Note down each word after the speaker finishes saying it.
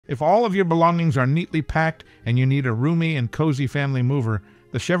If all of your belongings are neatly packed and you need a roomy and cozy family mover,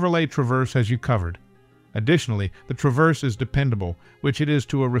 the Chevrolet Traverse has you covered. Additionally, the Traverse is dependable, which it is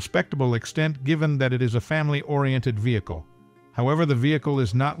to a respectable extent given that it is a family-oriented vehicle. However, the vehicle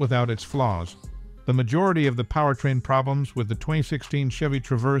is not without its flaws. The majority of the powertrain problems with the 2016 Chevy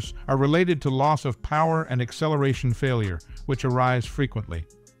Traverse are related to loss of power and acceleration failure, which arise frequently.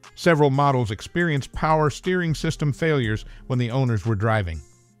 Several models experienced power steering system failures when the owners were driving.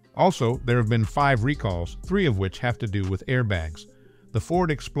 Also, there have been 5 recalls, 3 of which have to do with airbags. The Ford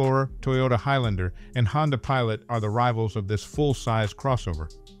Explorer, Toyota Highlander, and Honda Pilot are the rivals of this full-size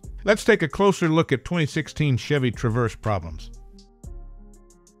crossover. Let's take a closer look at 2016 Chevy Traverse problems.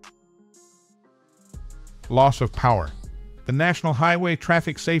 Loss of power. The National Highway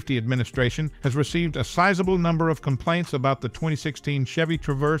Traffic Safety Administration has received a sizable number of complaints about the 2016 Chevy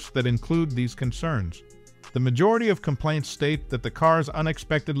Traverse that include these concerns. The majority of complaints state that the cars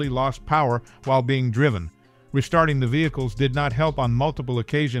unexpectedly lost power while being driven. Restarting the vehicles did not help on multiple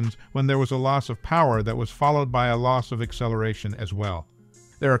occasions when there was a loss of power that was followed by a loss of acceleration as well.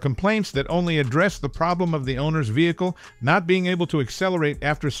 There are complaints that only address the problem of the owner's vehicle not being able to accelerate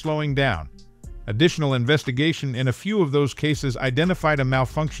after slowing down. Additional investigation in a few of those cases identified a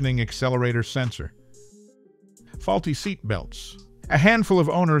malfunctioning accelerator sensor. Faulty seat belts. A handful of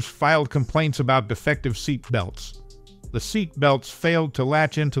owners filed complaints about defective seat belts. The seat belts failed to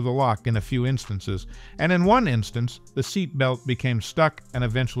latch into the lock in a few instances, and in one instance, the seat belt became stuck and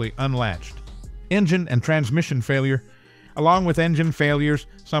eventually unlatched. Engine and transmission failure. Along with engine failures,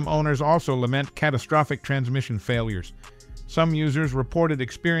 some owners also lament catastrophic transmission failures. Some users reported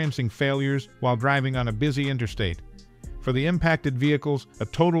experiencing failures while driving on a busy interstate. For the impacted vehicles, a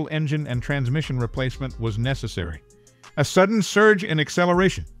total engine and transmission replacement was necessary. A sudden surge in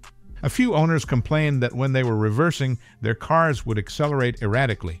acceleration. A few owners complained that when they were reversing, their cars would accelerate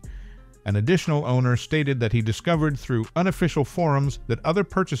erratically. An additional owner stated that he discovered through unofficial forums that other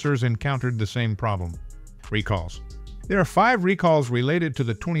purchasers encountered the same problem. Recalls. There are 5 recalls related to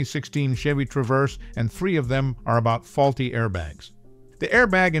the 2016 Chevy Traverse, and 3 of them are about faulty airbags. The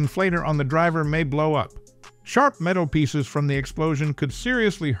airbag inflator on the driver may blow up. Sharp metal pieces from the explosion could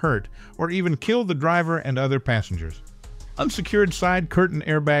seriously hurt or even kill the driver and other passengers. Unsecured side curtain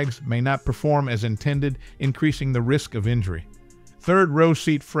airbags may not perform as intended, increasing the risk of injury. Third row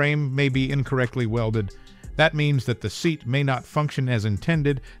seat frame may be incorrectly welded. That means that the seat may not function as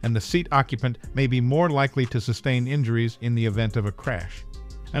intended, and the seat occupant may be more likely to sustain injuries in the event of a crash.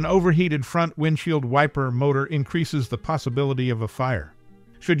 An overheated front windshield wiper motor increases the possibility of a fire.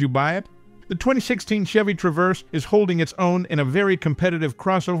 Should you buy it? The 2016 Chevy Traverse is holding its own in a very competitive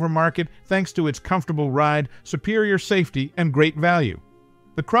crossover market thanks to its comfortable ride, superior safety, and great value.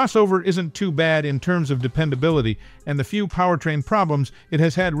 The crossover isn't too bad in terms of dependability, and the few powertrain problems it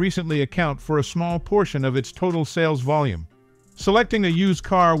has had recently account for a small portion of its total sales volume. Selecting a used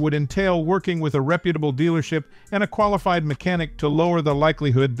car would entail working with a reputable dealership and a qualified mechanic to lower the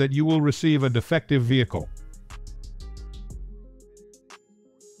likelihood that you will receive a defective vehicle.